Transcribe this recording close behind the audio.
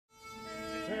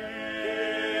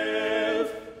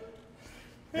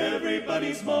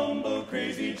Everybody's mumbo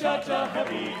crazy, cha-cha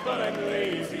happy, but I'm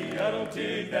lazy. I don't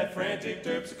dig that frantic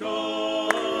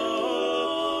terpsichore.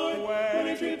 When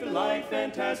I treat the life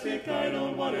fantastic, I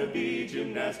don't want to be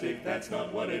gymnastic. That's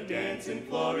not what a dancing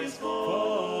floor is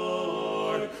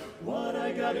for. What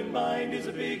I got in mind is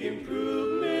a big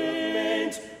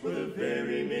improvement with a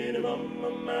very minimum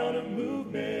amount of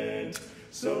movement.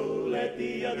 So let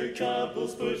the other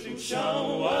couples push and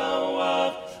show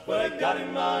off. What I got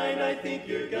in mind, I think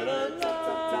you're gonna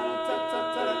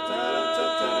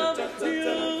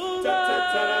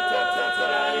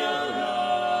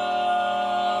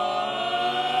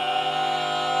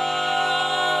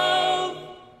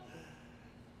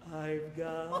I've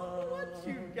got what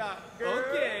you got, girl.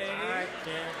 Okay. I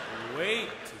can't wait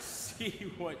to see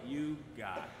what you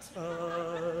got.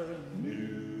 A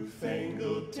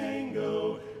newfangled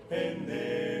tango, and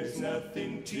there's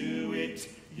nothing to it.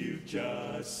 You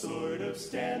just sort of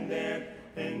stand there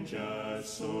and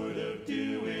just sort of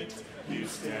do it. You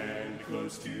stand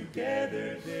close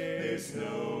together, there's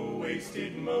no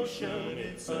wasted motion.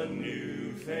 It's a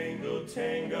newfangled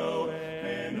tango,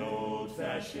 an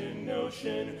old-fashioned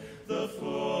notion. The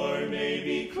floor may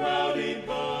be crowded,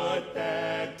 but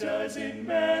that doesn't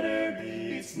matter.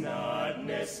 It's not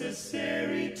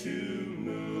necessary to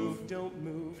move. Don't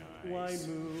move. Why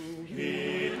move?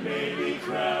 It may be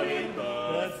crowded,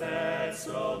 but that's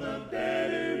all the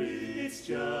better. It's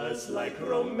just like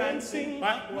romancing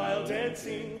while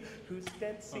dancing. Who's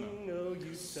dancing? Oh,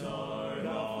 you start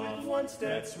off with one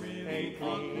step. That's really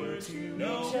awkward to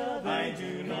each other. I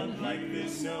do not like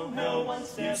this. No, one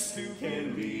step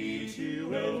can lead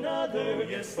to another.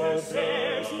 Yes,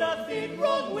 there's nothing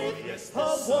wrong with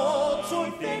a waltz or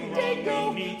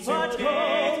fandango. But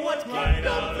oh, what can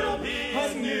come from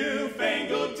a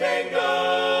newfangled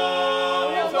tango?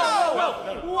 Well,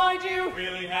 why'd you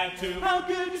really have to? How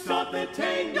could you stop the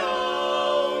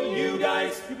tango? You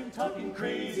guys, you've been talking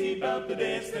crazy about the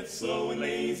dance that's slow and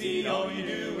lazy. All you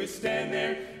do is stand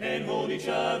there and hold each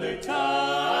other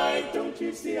tight. Don't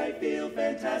you see I feel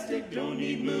fantastic? Don't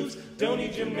need moves, don't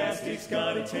need gymnastics.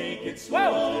 Gotta take it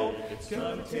slow. It's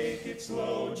gotta take it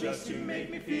slow just to make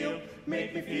me feel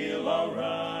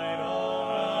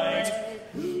alright.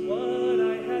 What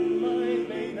I had in mind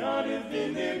may not have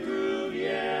been their groove,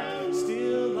 yeah.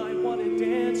 Still, I want to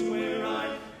dance where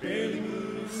I barely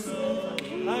move. So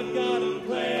I've got a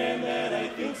plan that I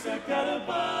think's I got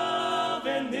above,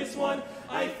 and this one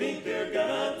I think they're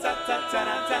gonna tap tap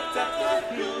tap tap tap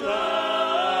tap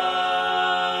love.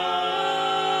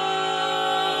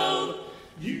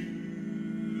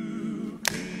 You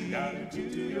gotta do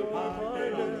your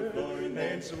part on the floor and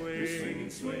then swing. You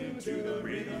swing to the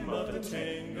rhythm of the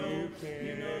tango.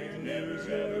 You know you're never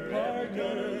ever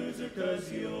gonna lose her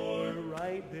 'cause you're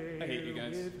right there. I hate you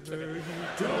guys. You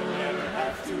don't ever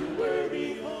have to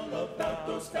worry about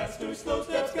those fast or slow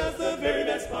steps, 'cause the very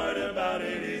best part about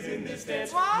it is in this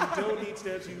dance. You don't need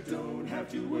steps, you don't have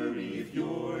to worry if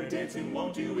your dancing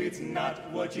won't do. It's not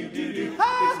what you do,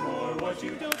 it's more what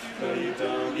you don't do. No, you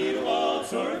don't need a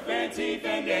waltz or a fancy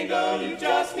fandango. You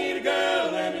just need a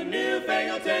girl and a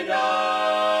newfangled tango.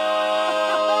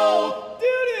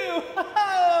 Doo-doo!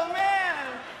 Oh,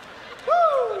 man!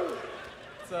 Woo!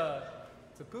 It's a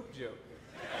poop joke.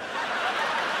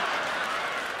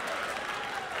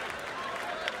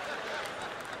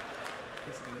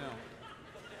 No.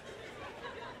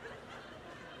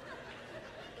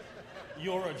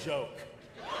 You're a joke.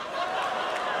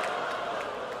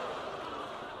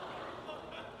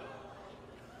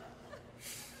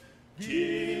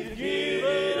 Give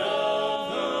it up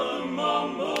the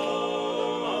mambo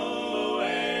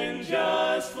and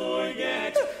just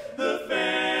forget the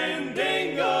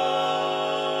fandango.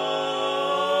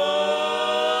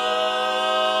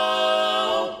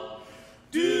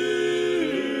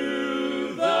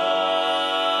 Do the...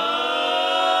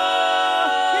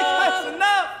 Hey guys,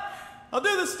 enough! I'll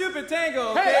do the stupid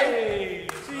tango, okay? Hey!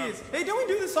 Jeez. Hey, didn't we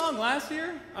do the song last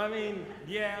year? I mean,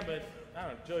 yeah, but I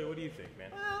don't know. Joey, what do you think,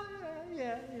 man? Well,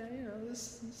 yeah, you know,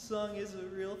 this song is a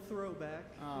real throwback.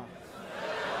 Oh.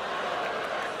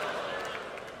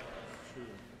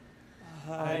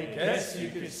 I guess you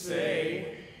could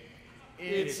say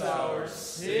it's our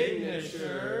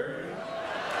signature.